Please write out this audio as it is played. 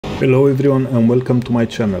Hello everyone and welcome to my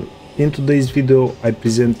channel. In today's video I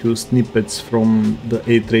present you snippets from the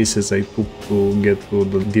 8 races I took to get to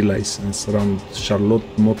the D license around Charlotte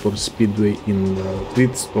Motor Speedway in the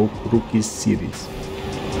Street Stock Rookies series.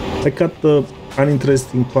 I cut the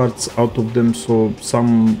uninteresting parts out of them, so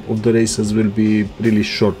some of the races will be really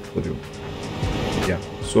short for you. Yeah,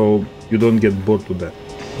 so you don't get bored to that.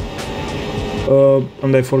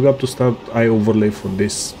 And I forgot to start iOverlay for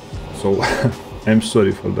this, so I'm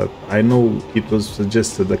sorry for that. I know it was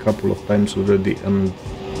suggested a couple of times already and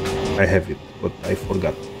I have it, but I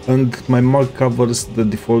forgot. And my mug covers the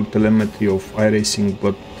default telemetry of iRacing,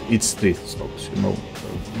 but it's street stocks, you know.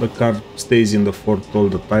 The car stays in the fort all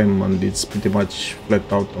the time and it's pretty much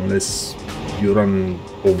flat out unless you run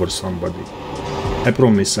over somebody. I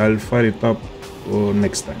promise I'll fire it up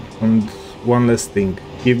next time. And one last thing,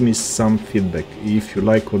 give me some feedback if you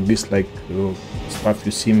like or dislike stuff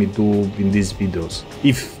you see me do in these videos.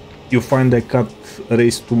 If you find I cut a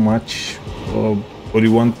race too much or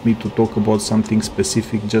you want me to talk about something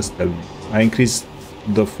specific, just tell me. I increased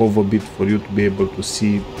the FOV a bit for you to be able to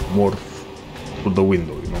see more through the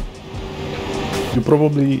window, you know. You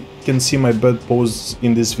probably can see my bad pose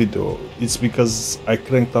in this video. It's because I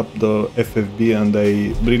cranked up the FFB and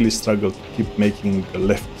I really struggled to keep making a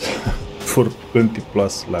left for 20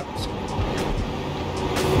 plus laps.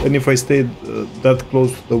 And if I stayed that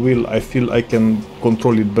close to the wheel, I feel I can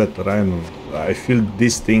control it better. I feel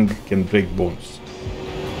this thing can break bones.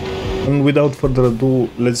 And without further ado,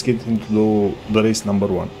 let's get into the race number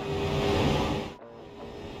 1.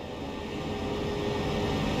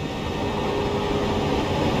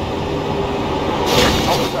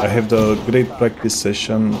 I have the great practice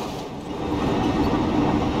session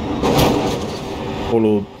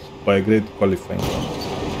followed by a great qualifying.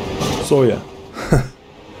 So yeah,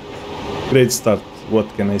 great start, what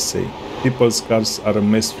can I say? People's cars are a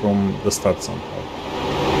mess from the start somehow.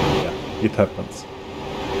 Yeah, it happens.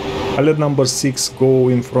 I let number 6 go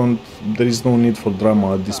in front. There is no need for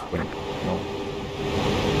drama at this point. No.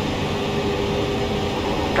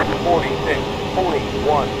 46,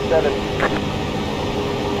 41, 7.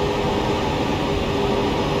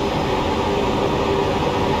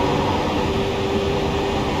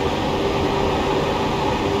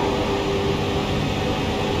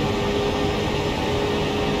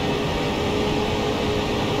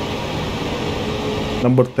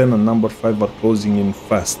 Number 10 and number 5 are closing in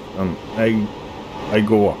fast and I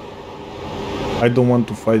go up. I don't want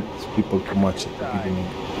to fight people too much at the beginning.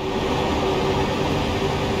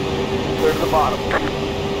 Clear to the bottom.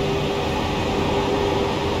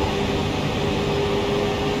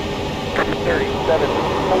 37,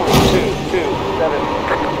 42,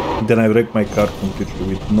 7. Then I wrecked my car completely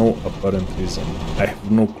with no apparent reason. I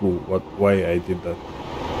have no clue why I did that.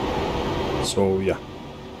 So yeah.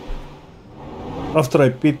 After I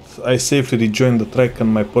pit, I safely rejoined the track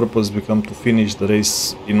and my purpose became to finish the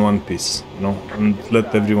race in one piece, you know, and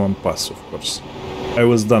let everyone pass, of course. I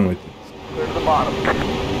was done with it. Clear to the bottom.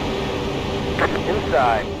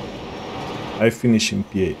 Inside. I finish in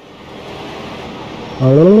P8.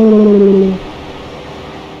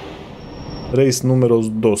 Race numeros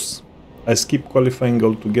 2. I skip qualifying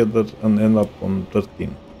altogether and end up on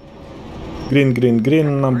 13. Green, green,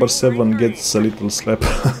 green. Number 7 gets a little slap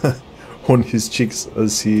on his cheeks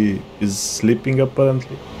as he is sleeping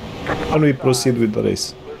apparently, and we proceed with the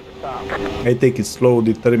race. I take it slow,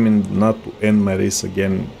 determined not to end my race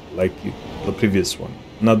again like the previous one,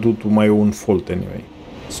 not due to my own fault anyway.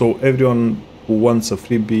 So everyone who wants a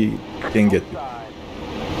freebie can get it.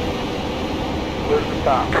 Clear to the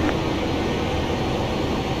top.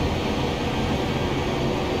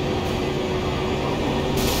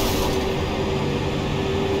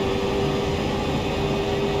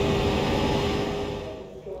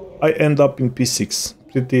 I end up in P6,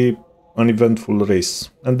 pretty uneventful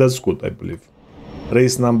race, and that's good, I believe.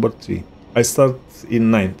 Race number 3. I start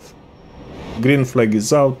in 9th. Green flag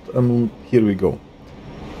is out, and here we go.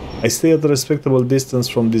 I stay at a respectable distance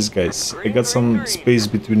from these guys. I got some space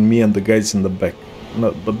between me and the guys in the back,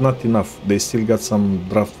 but not enough. They still got some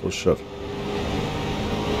draft for sure.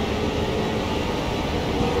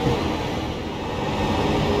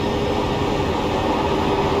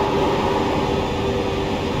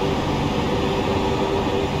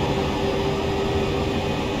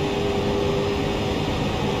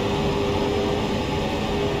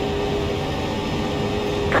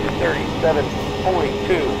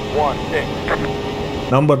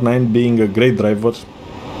 Number 9 being a great driver,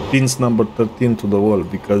 pins number 13 to the wall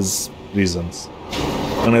because reasons.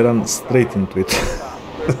 And I ran straight into it.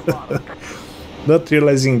 Not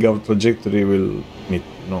realizing our trajectory will meet,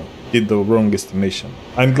 no. did the wrong estimation.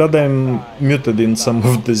 I'm glad I'm muted in some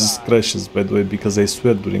of these crashes, by the way, because I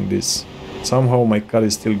swear during this, somehow my car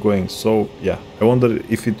is still going, so yeah, I wonder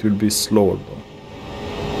if it will be slower though.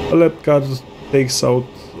 A lap car takes out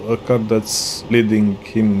a car that's leading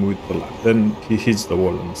him with the lap. Then he hits the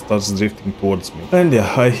wall and starts drifting towards me. And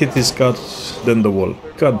yeah, I hit his car, then the wall.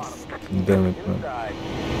 God damn it, man.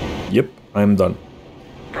 Yep, I'm done.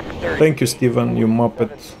 Thank you, Steven, you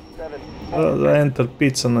muppet. I enter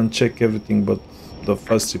pits and uncheck everything but the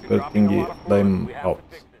fast repair thingy, I'm out.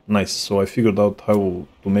 Nice, so I figured out how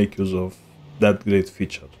to make use of that great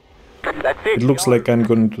feature. It looks like I'm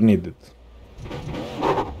going to need it.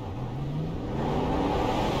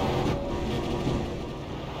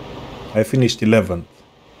 I finished 11th.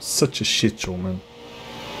 Such a shit show, man.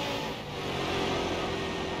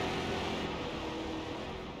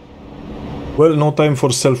 Well, no time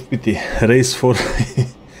for self-pity. Race 4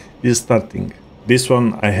 is starting. This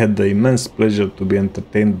one I had the immense pleasure to be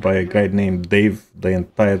entertained by a guy named Dave the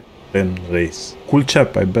entire 10 race. Cool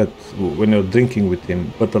chap, I bet, when you're drinking with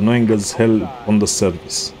him, but annoying as hell on the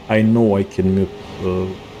service. I know I can mute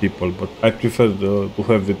people, but I prefer to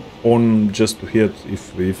have it on just to hear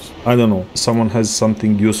if I don't know, someone has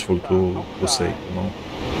something useful to say, you know.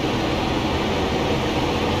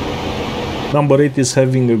 Number 8 is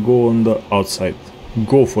having a go on the outside.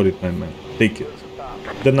 Go for it, my man. Take it.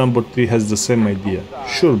 The number 3 has the same idea.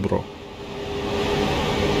 Sure, bro.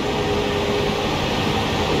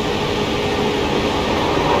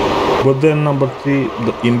 But then number 3,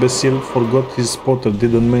 the imbecile, forgot his spotter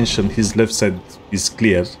didn't mention his left side is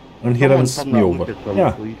clear, and he runs me over.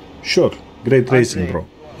 Yeah, sure. Great racing, bro.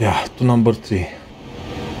 Yeah, to number 3.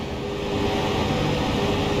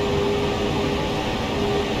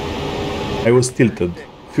 I was tilted,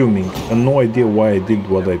 fuming, and no idea why I did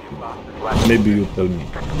what I did. Maybe you tell me.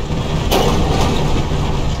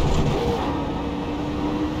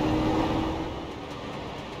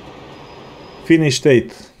 Finished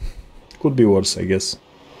 8th. Could be worse, I guess.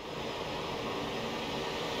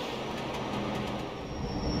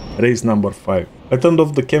 Race number 5. I turned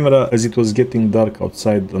off the camera as it was getting dark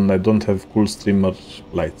outside and I don't have cool streamer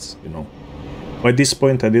lights, you know. By this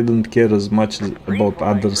point I didn't care as much about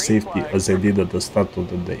other safety as I did at the start of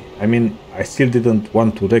the day. I mean, I still didn't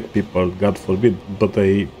want to wreck people, God forbid, but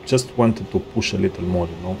I just wanted to push a little more,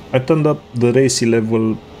 you know. I turned up the racy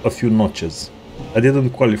level a few notches. I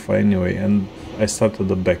didn't qualify anyway and I started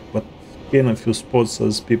the back, but gained a few spots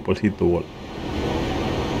as people hit the wall.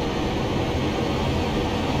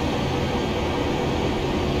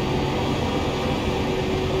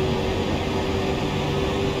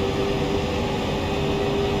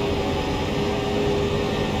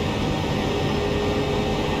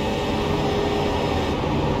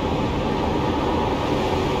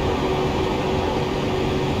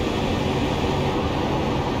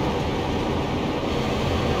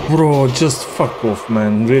 Bro, just fuck off,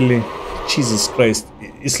 man, really? Jesus Christ,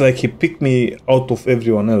 it's like he picked me out of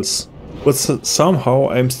everyone else. But somehow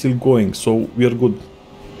I'm still going, so we are good.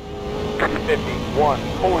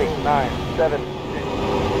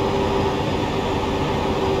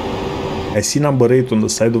 51.97. I see number 8 on the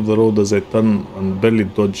side of the road as I turn and barely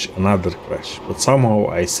dodge another crash, but somehow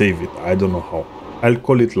I save it, I don't know how. I'll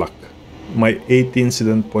call it luck. My 8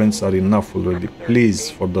 incident points are enough already, please,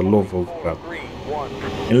 for the love of God.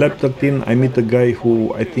 In lap 13, I meet a guy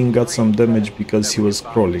who I think got some damage because he was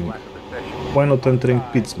crawling. Why not entering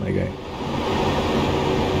pits, my guy?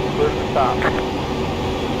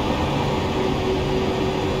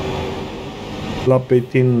 Lap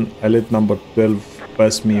 18, I let number 12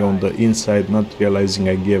 pass me on the inside, not realizing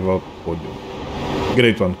I gave up podium.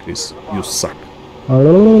 Great one, Chris. You suck.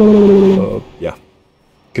 Yeah.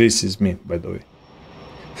 Chris is me, by the way.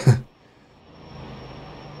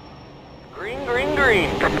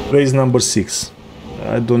 Race number 6.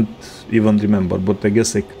 I don't even remember, but I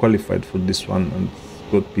guess I qualified for this one and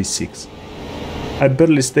got P6. I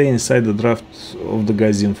barely stay inside the draft of the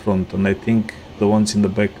guys in front, and I think the ones in the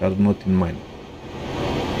back are not in mine.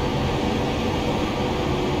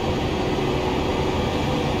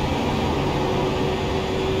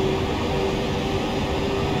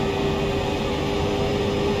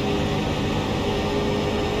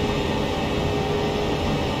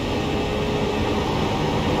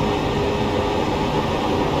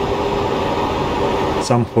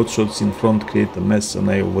 Some hotshots in front create a mess and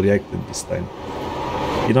I overreacted this time.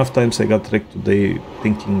 Enough times I got wrecked today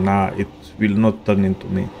thinking nah, it will not turn into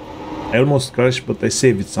me. I almost crashed but I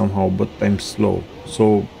saved it somehow, but I'm slow,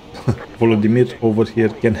 so Volodymyr over here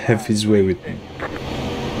can have his way with me.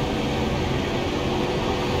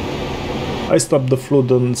 I stop the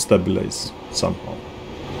flood and stabilize somehow.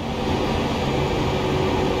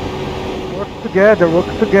 together, work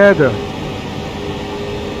together.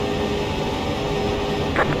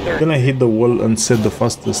 Then I hit the wall and set the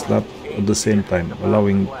fastest lap at the same time,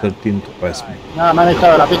 allowing 13 to pass me. Nada, me han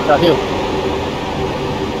echado la pista, tío.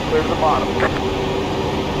 Clear to the bottom.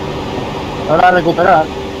 Ahora a recuperar.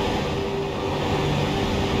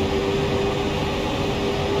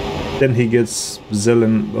 Then he gets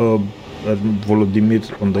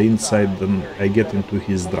Volodymyr on the inside, and I get into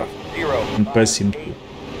his draft and pass him too.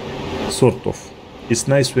 Sort of. It's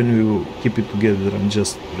nice when you keep it together and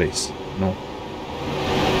just race, you know?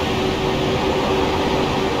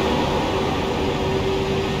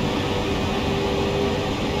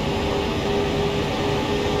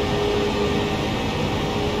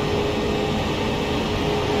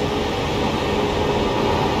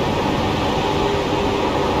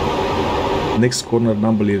 Next corner,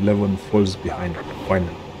 number 11 falls behind,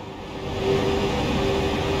 finally.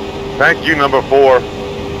 Thank you, number 4.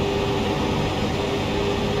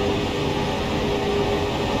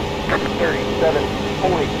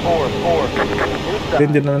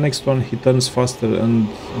 Then in the next one, he turns faster and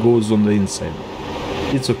goes on the inside.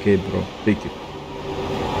 It's okay, bro, take it.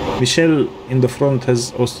 Michelle in the front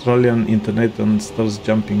has Australian internet and starts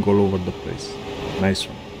jumping all over the place. Nice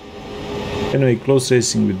one. Anyway, close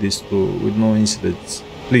racing with these two, with no incidents.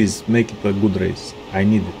 Please, make it a good race. I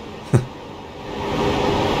need it.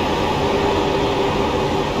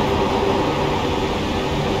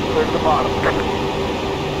 Clear to the bottom.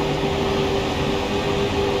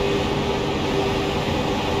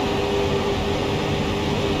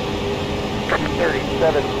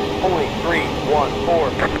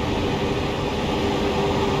 .314.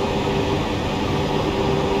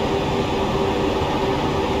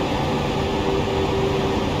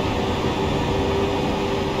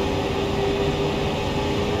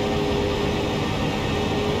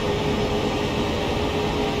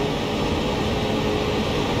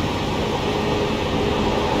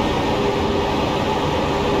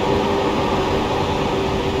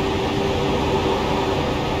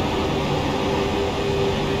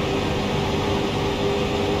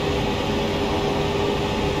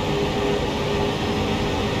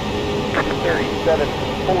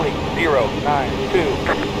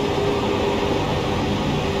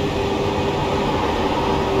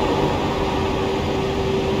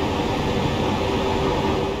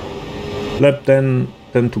 Lap 10,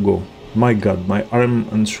 10 to go. My god, my arm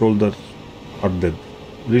and shoulder are dead.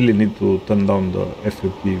 Really need to turn down the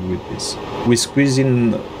FFP with this. We squeeze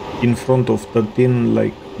in front of 13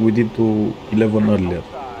 like we did to 11 earlier.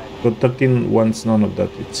 But 13 wants none of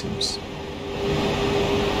that, it seems.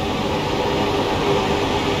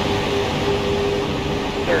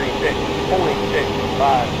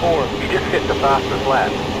 You just hit the fastest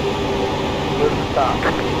lap. Clear to the top.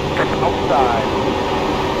 Outside.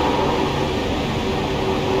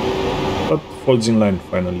 But falls in line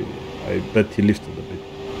finally. I bet he lifted a bit.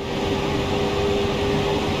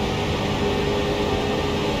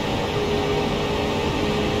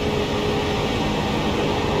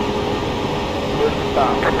 Clear to the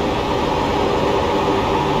top.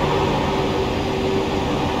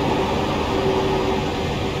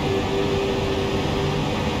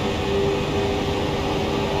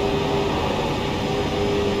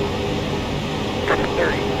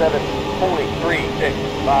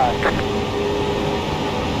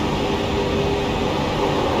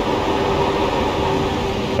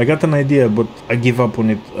 I got an idea, but I give up on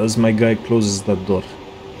it as my guy closes that door.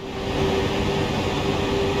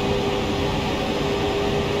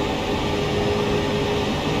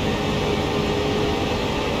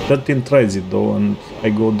 "13 tries it though, and I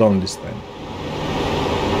go down this time.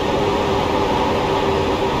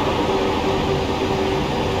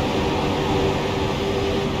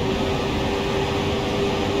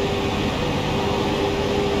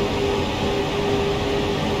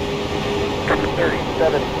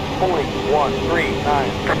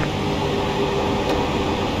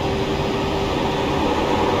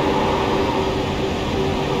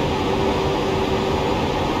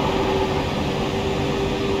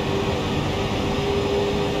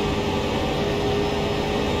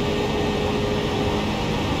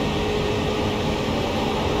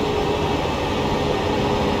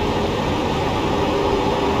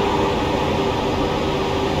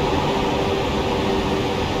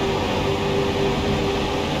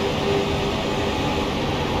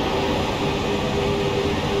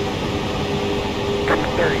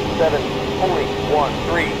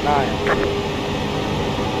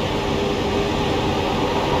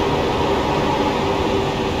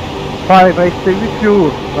 Five, I stay with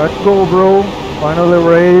you. Let's go, bro. Finally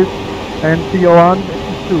race. And P1 and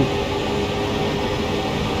P2.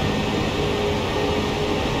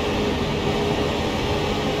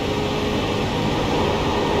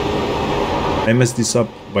 I messed this up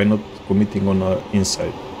by not committing on the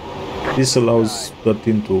inside. This allows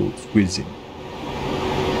 13 to squeeze in.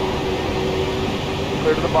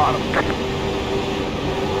 Clear to the bottom.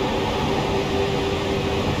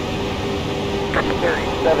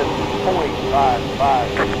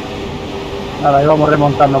 37.55. Nada, ahí vamos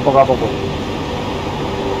remontando poco a poco.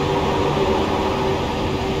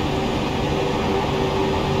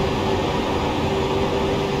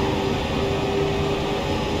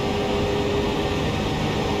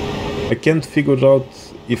 I can't figure out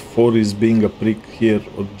if 4 is being a prick here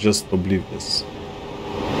or just oblivious.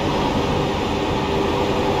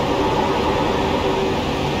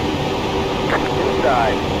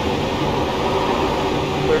 Inside.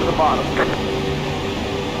 Clear to the bottom.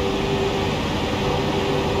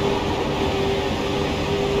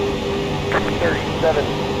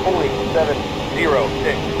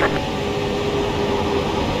 37.706.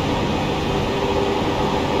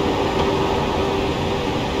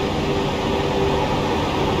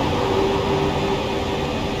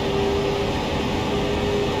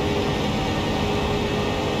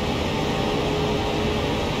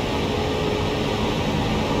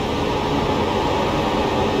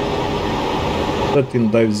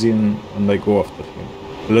 Dives in and I go after him.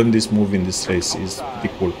 Learn this move in this race is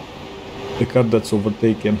pretty cool. The car that's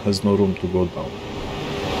overtaken has no room to go down.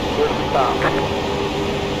 Clear to the top.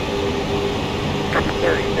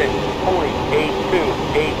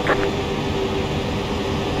 36.828.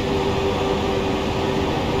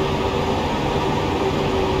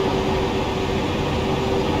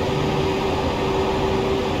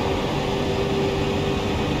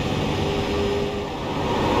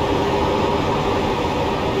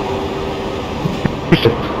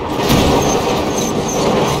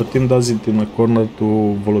 The team does it in a corner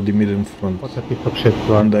to Volodymyr in front.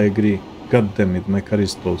 And I agree. God damn it, my car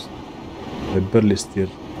is toast. I barely steer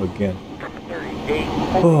again.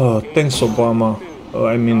 Oh, thanks Obama.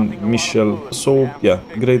 I mean Michelle. So yeah,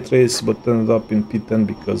 great race, but ended up in P10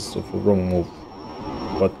 because of a wrong move.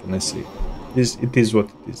 What can I say? It is what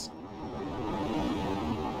it is.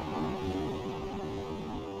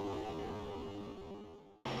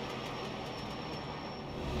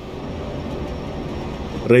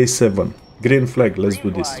 Race 7. Green flag, let's do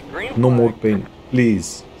this. No more pain,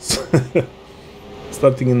 please.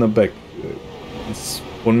 Starting in the back. It's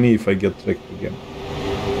on me if I get wrecked again.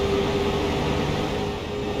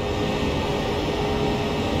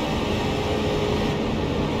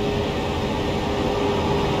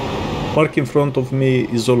 Mark in front of me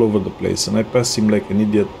is all over the place and I pass him like an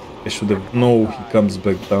idiot. I should have known he comes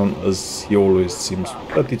back down as he always seems,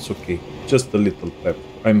 but it's okay. Just a little tap.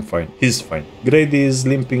 I'm fine. He's fine. Grady is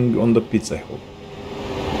limping on the pits, I hope.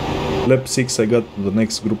 Lap 6 I got to the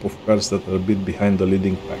next group of cars that are a bit behind the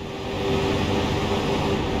leading pack.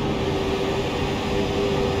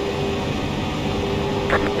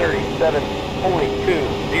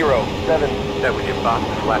 .207. That was your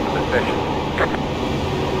fastest lap of the session.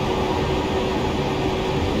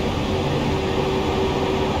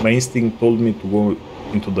 My instinct told me to go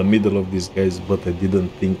into the middle of these guys, but I didn't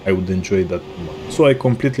think I would enjoy that too much. So I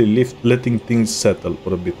completely left, letting things settle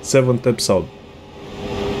for a bit. 7 taps out.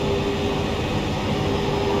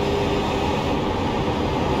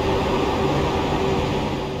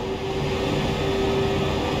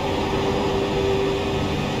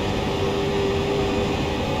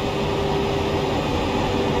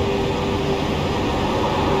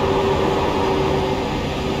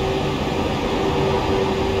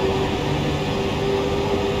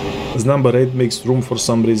 As number 8 makes room for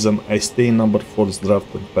some reason, I stay in number 4's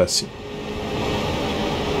draft and pass him.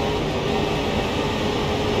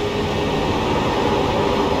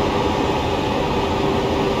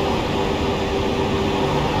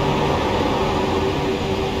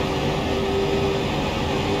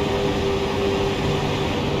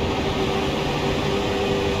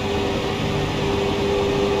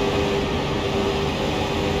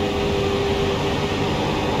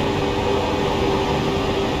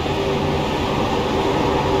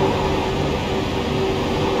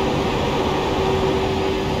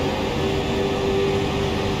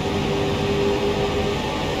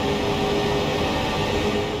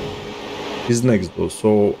 He's next though,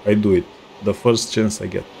 so I do it. The first chance I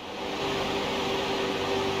get.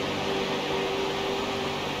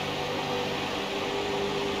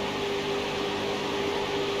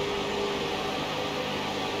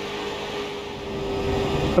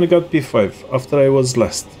 I got P5 after I was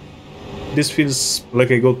last. This feels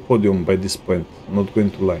like I got podium by this point, not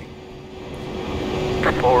going to lie.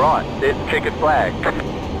 Alright, it's checkered flag.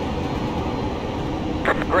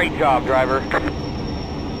 Great job, driver.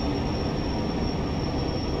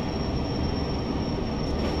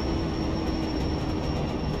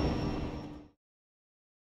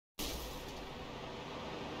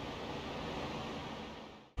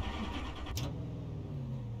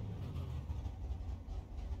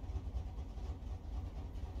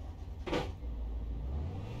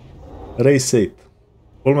 Race 8.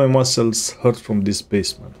 All my muscles hurt from this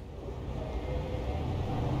pace, man.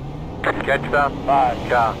 Catch them. Pass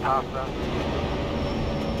them.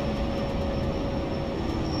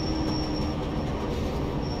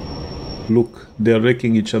 Look, they are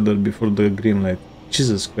wrecking each other before the green light.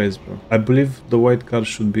 Jesus Christ, bro. I believe the white car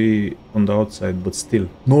should be on the outside, but still.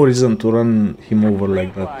 No reason to run him over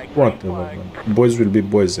like that. Whatever, man. Boys will be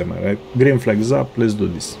boys, am I right? Green flags up, let's do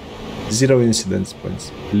this. 0 incidents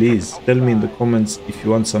points. Please tell me in the comments if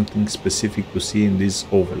you want something specific to see in these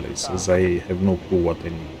overlays, as I have no clue what I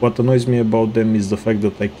need. What annoys me about them is the fact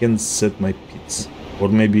that I can't set my pits. Or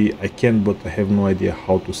maybe I can, but I have no idea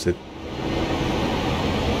how to set.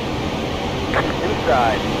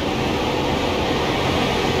 Inside.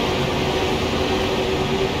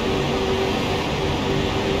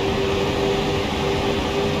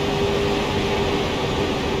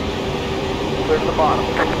 Clear to the bottom.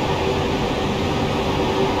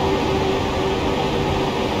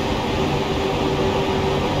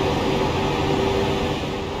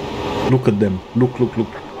 Look at them. Look.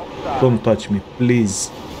 Don't touch me,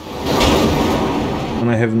 please.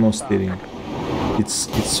 And I have no steering. It's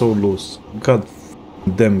so loose. God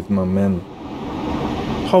damn it, my man.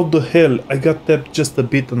 How the hell? I got tapped just a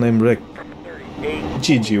bit and I'm wrecked.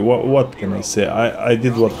 GG, what can I say? I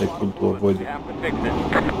did what I could to avoid it.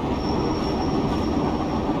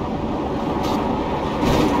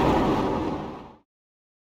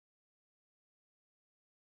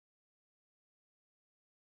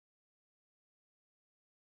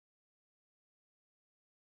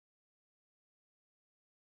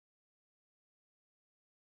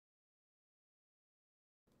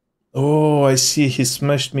 Oh, I see, he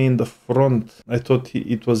smashed me in the front. I thought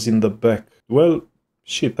it was in the back. Well,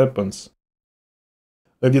 shit happens.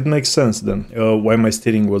 It makes sense then, why my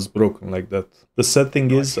steering was broken like that. The sad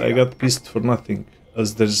thing is, I got pissed for nothing,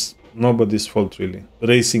 as there's nobody's fault really.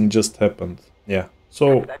 Racing just happened, yeah.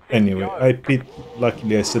 So, anyway, I pit,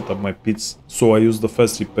 luckily I set up my pits, so I used the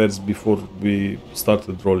fast repairs before we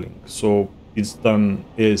started rolling. So, it's done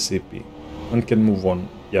ASAP, and can move on.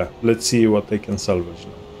 Yeah, let's see what I can salvage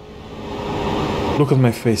now. Look at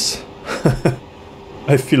my face.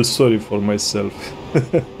 I feel sorry for myself.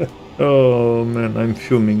 Oh man, I'm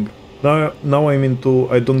fuming. Now I'm into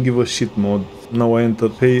I don't give a shit mode. Now I enter,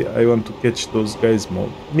 hey, I want to catch those guys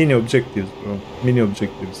mode. Mini objectives, bro. Mini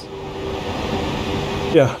objectives.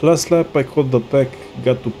 Yeah, last lap I caught the pack,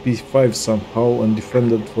 got to P5 somehow and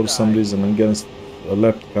defended for some reason against a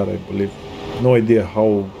left car, I believe. No idea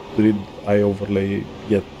how did I overlay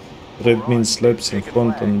yet. Red means laps in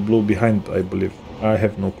front and blue behind, I believe. I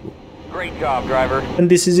have no clue. Great job, driver. And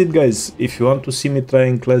this is it, guys. If you want to see me try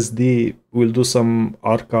in Class D, we'll do some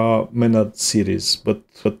Arca Menard series, but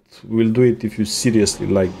we'll do it if you seriously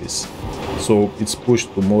like this. So it's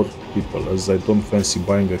pushed to more people, as I don't fancy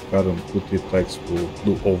buying a car and 2-3 tracks to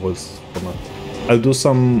do overs for nothing. I'll do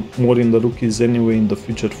some more in the rookies anyway in the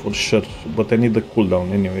future for sure, but I need a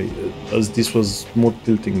cooldown anyway, as this was more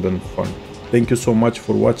tilting than fun. Thank you so much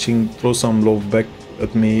for watching. Throw some love back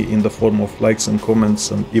at me in the form of likes and comments,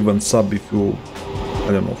 and even sub if you,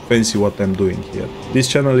 I don't know, fancy what I'm doing here. This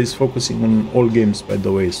channel is focusing on all games, by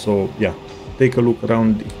the way, so yeah, take a look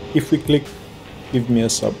around. If we click, give me a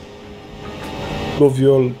sub. Love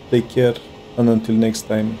you all, take care, and until next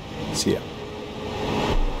time, see ya.